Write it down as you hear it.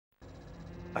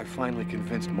I finally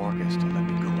convinced Marcus to let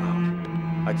me go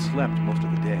out. I'd slept most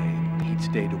of the day, and he'd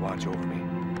stayed to watch over me.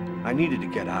 I needed to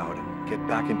get out and get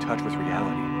back in touch with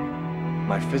reality.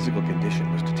 My physical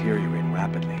condition was deteriorating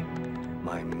rapidly.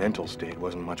 My mental state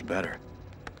wasn't much better.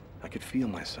 I could feel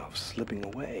myself slipping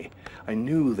away. I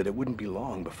knew that it wouldn't be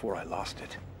long before I lost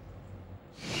it.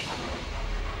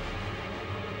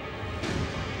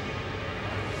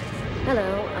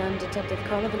 Hello, I'm Detective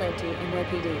Carla Valenti,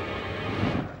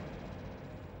 NYPD.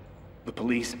 The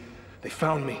police, they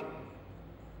found me.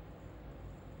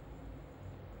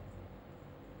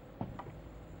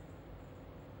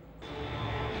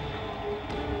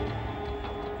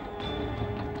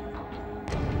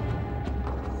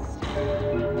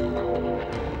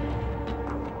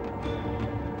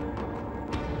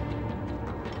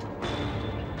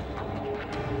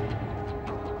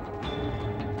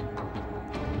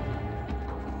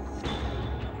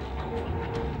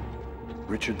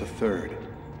 Richard III.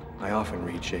 I often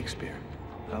read Shakespeare.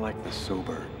 I like the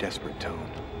sober, desperate tone.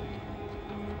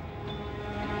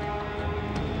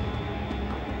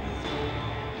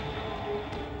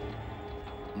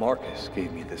 Marcus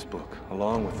gave me this book,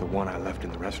 along with the one I left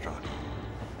in the restaurant.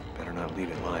 Better not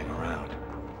leave it lying around.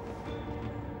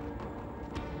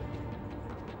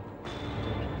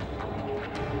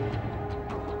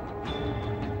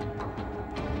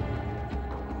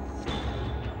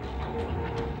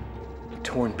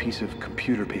 Torn piece of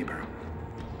computer paper.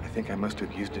 I think I must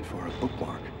have used it for a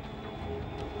bookmark.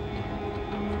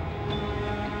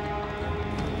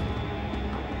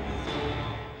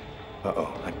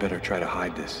 Uh-oh, I'd better try to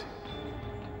hide this.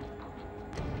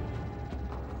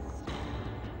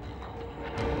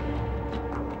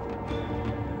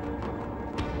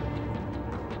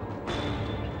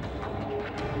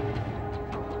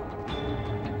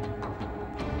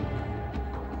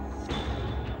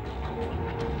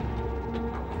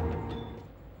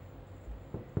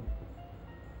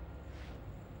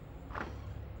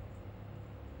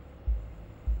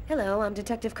 Hello, I'm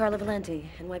Detective Carla Valenti,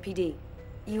 NYPD.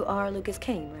 You are Lucas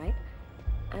Kane, right?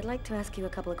 I'd like to ask you a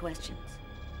couple of questions.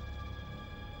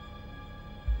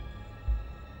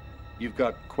 You've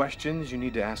got questions you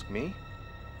need to ask me?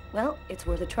 Well, it's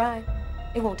worth a try.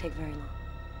 It won't take very long.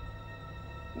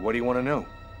 What do you want to know?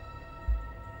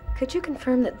 Could you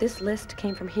confirm that this list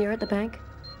came from here at the bank?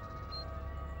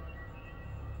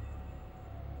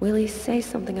 Will he say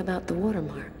something about the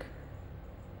watermark?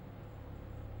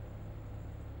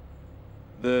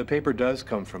 The paper does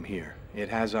come from here. It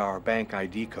has our bank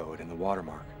ID code and the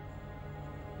watermark.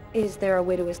 Is there a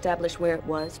way to establish where it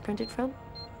was printed from?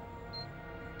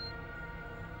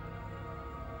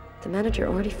 The manager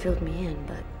already filled me in,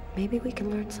 but maybe we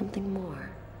can learn something more.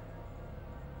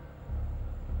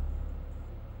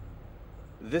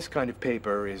 This kind of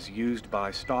paper is used by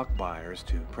stock buyers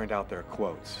to print out their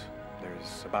quotes.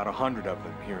 There's about 100 of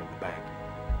them here in the bank.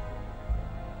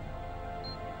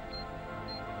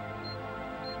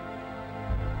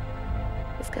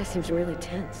 This guy seems really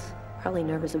tense. Probably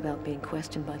nervous about being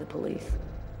questioned by the police.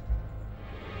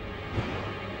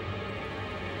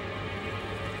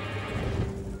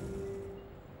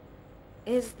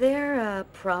 Is there a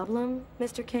problem,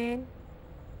 Mr. Kane?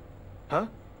 Huh?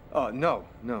 Oh, no,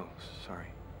 sorry.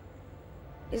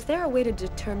 Is there a way to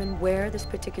determine where this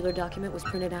particular document was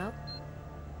printed out?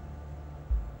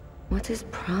 What's his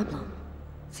problem?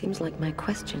 Seems like my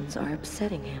questions are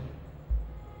upsetting him.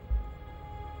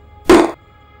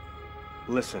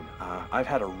 Listen, I've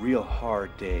had a real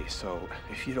hard day, so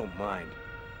if you don't mind.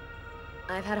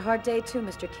 I've had a hard day too,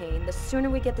 Mr. Kane. The sooner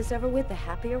we get this over with, the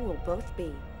happier we'll both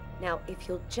be. Now, if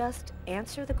you'll just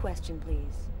answer the question,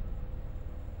 please.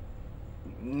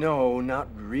 No, not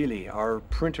really. Our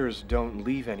printers don't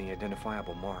leave any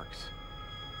identifiable marks.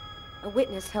 A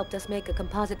witness helped us make a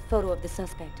composite photo of the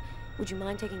suspect. Would you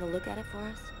mind taking a look at it for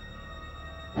us?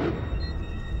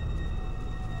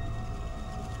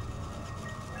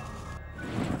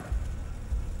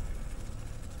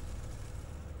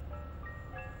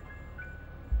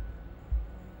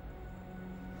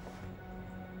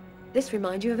 This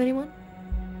remind you of anyone?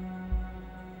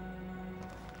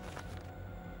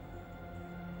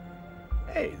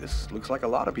 Hey, this looks like a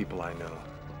lot of people I know.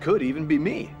 Could even be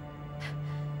me.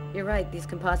 You're right, these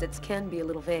composites can be a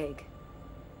little vague.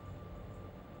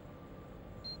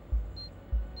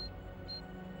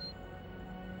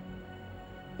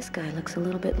 This guy looks a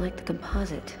little bit like the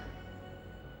composite.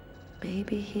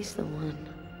 Maybe he's the one.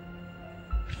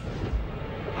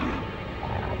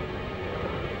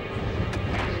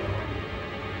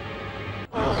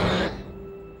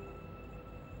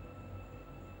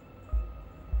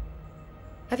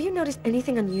 Have you noticed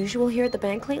anything unusual here at the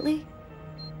bank lately?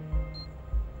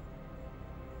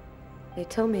 They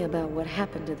told me about what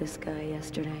happened to this guy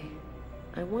yesterday.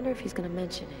 I wonder if he's gonna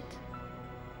mention it.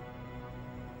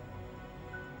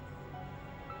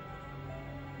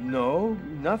 No,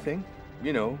 nothing.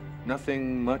 You know,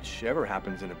 nothing much ever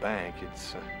happens in a bank.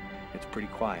 It's pretty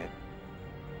quiet.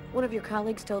 One of your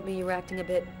colleagues told me you were acting a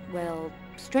bit, well,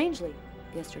 strangely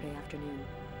yesterday afternoon.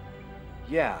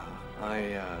 Yeah,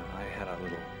 I had a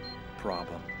little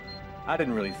problem. I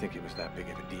didn't really think it was that big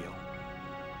of a deal.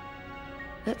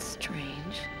 That's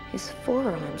strange. His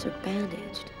forearms are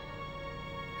bandaged.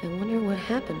 I wonder what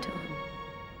happened to him.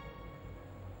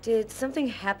 Did something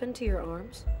happen to your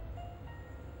arms?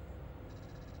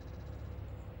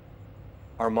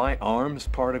 Are my arms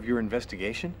part of your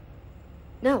investigation?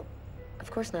 No, of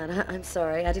course not. I'm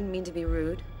sorry. I didn't mean to be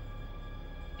rude.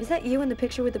 Is that you in the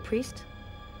picture with the priest?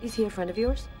 Is he a friend of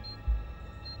yours?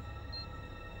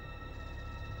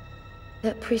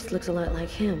 That priest looks a lot like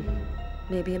him.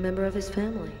 Maybe a member of his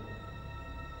family.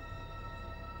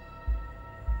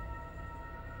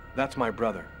 That's my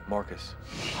brother, Marcus.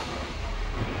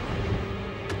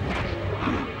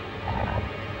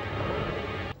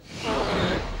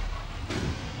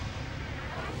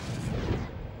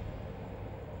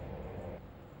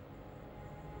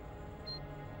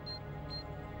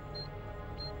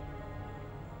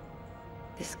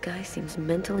 This guy seems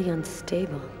mentally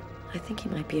unstable. I think he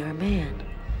might be our man.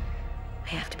 I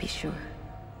have to be sure.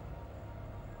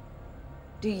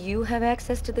 Do you have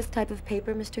access to this type of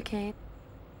paper, Mr. Kane?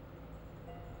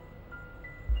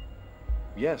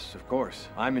 Yes, of course.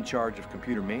 I'm in charge of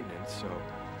computer maintenance, so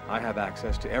I have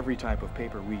access to every type of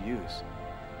paper we use.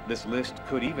 This list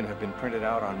could even have been printed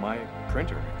out on my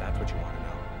printer, if that's what you want to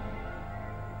know.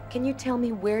 Can you tell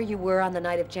me where you were on the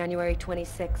night of January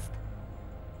 26th?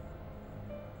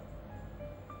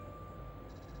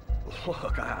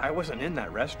 Look, I wasn't in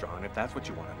that restaurant, if that's what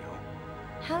you want to know.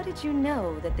 How did you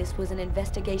know that this was an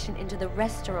investigation into the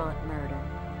restaurant murder?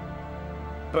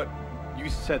 But you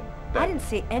said that... I didn't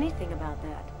see anything about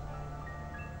that.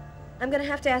 I'm gonna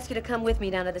have to ask you to come with me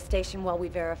down to the station while we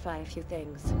verify a few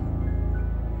things.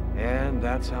 And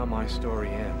that's how my story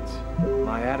ends.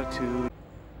 My attitude...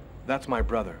 That's my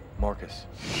brother, Marcus.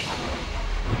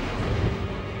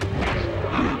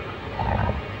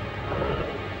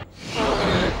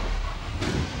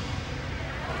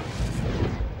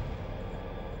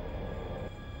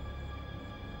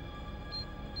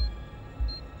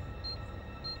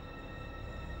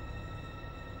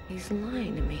 He's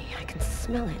lying to me. I can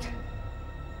smell it.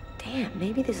 Damn,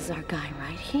 maybe this is our guy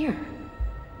right here.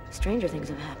 Stranger things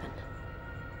have happened.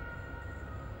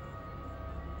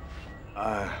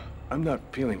 I'm not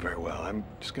feeling very well. I'm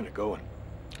just gonna go and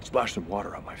splash some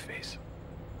water on my face.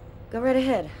 Go right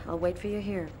ahead. I'll wait for you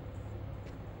here.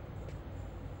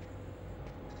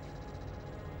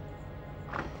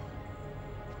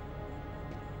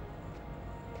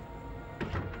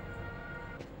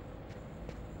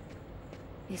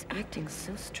 He's acting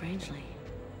so strangely.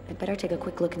 I'd better take a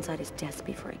quick look inside his desk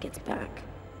before he gets back.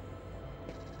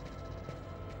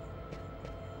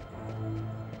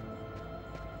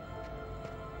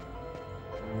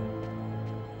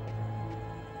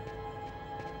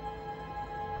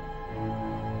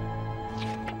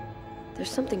 There's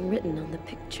something written on the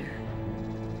picture.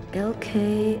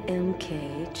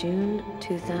 LKMK, June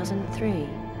 2003.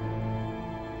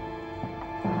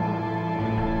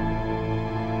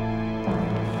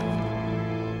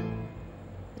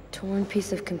 Torn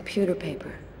piece of computer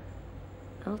paper.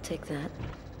 I'll take that.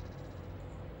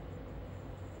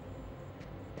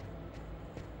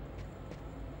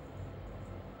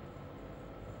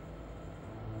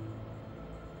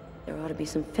 There ought to be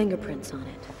some fingerprints on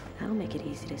it. That'll make it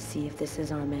easy to see if this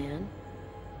is our man.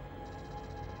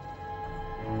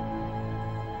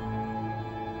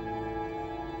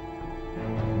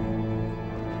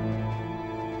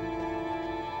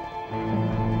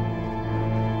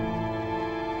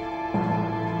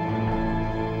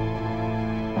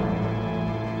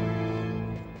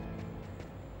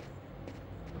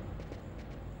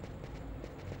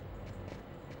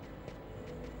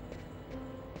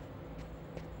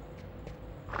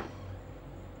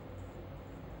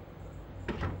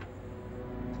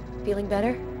 Feeling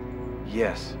better?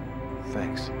 Yes,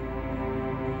 thanks.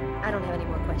 I don't have any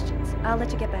more questions. I'll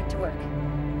let you get back to work.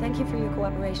 Thank you for your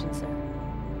cooperation, sir.